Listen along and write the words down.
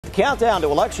The countdown to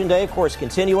Election Day, of course,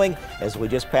 continuing as we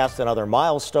just passed another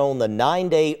milestone, the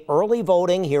 9-day early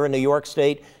voting here in New York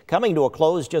State, coming to a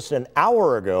close just an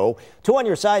hour ago. Two on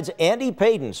your sides, Andy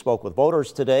Payton spoke with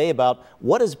voters today about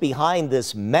what is behind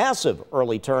this massive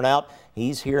early turnout.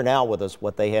 He's here now with us,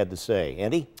 what they had to say.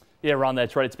 Andy? Yeah, Ron,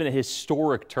 that's right. It's been a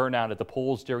historic turnout at the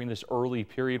polls during this early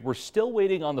period. We're still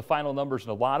waiting on the final numbers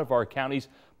in a lot of our counties,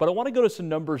 but I want to go to some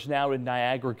numbers now in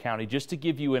Niagara County just to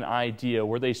give you an idea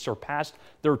where they surpassed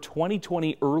their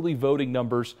 2020 early voting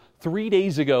numbers 3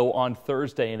 days ago on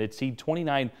Thursday, and it seen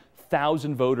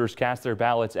 29,000 voters cast their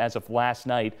ballots as of last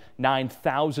night,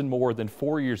 9,000 more than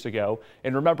 4 years ago.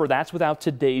 And remember, that's without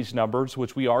today's numbers,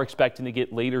 which we are expecting to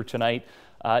get later tonight.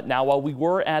 Now, while we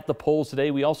were at the polls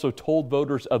today, we also told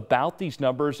voters about these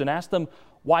numbers and asked them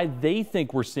why they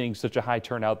think we're seeing such a high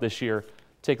turnout this year.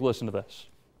 Take a listen to this.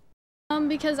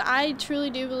 Because I truly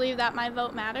do believe that my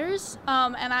vote matters,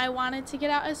 and I wanted to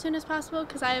get out as soon as possible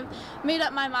because I've made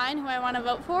up my mind who I want to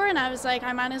vote for, and I was like,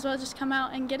 I might as well just come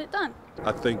out and get it done.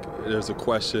 I think there's a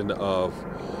question of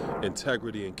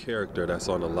integrity and character that's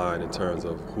on the line in terms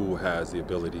of who has the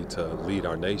ability to lead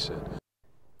our nation.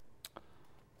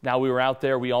 Now, we were out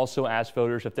there, we also asked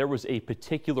voters if there was a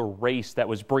particular race that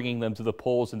was bringing them to the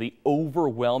polls, and the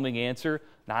overwhelming answer,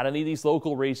 not any of these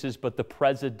local races, but the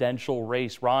presidential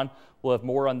race. Ron, we'll have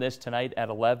more on this tonight at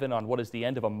 11 on what is the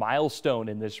end of a milestone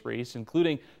in this race,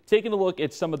 including taking a look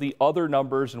at some of the other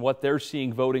numbers and what they're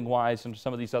seeing voting-wise in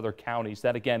some of these other counties.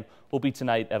 That, again, will be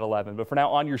tonight at 11. But for now,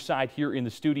 on your side here in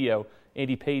the studio,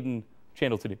 Andy Payton,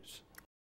 Channel 2 News.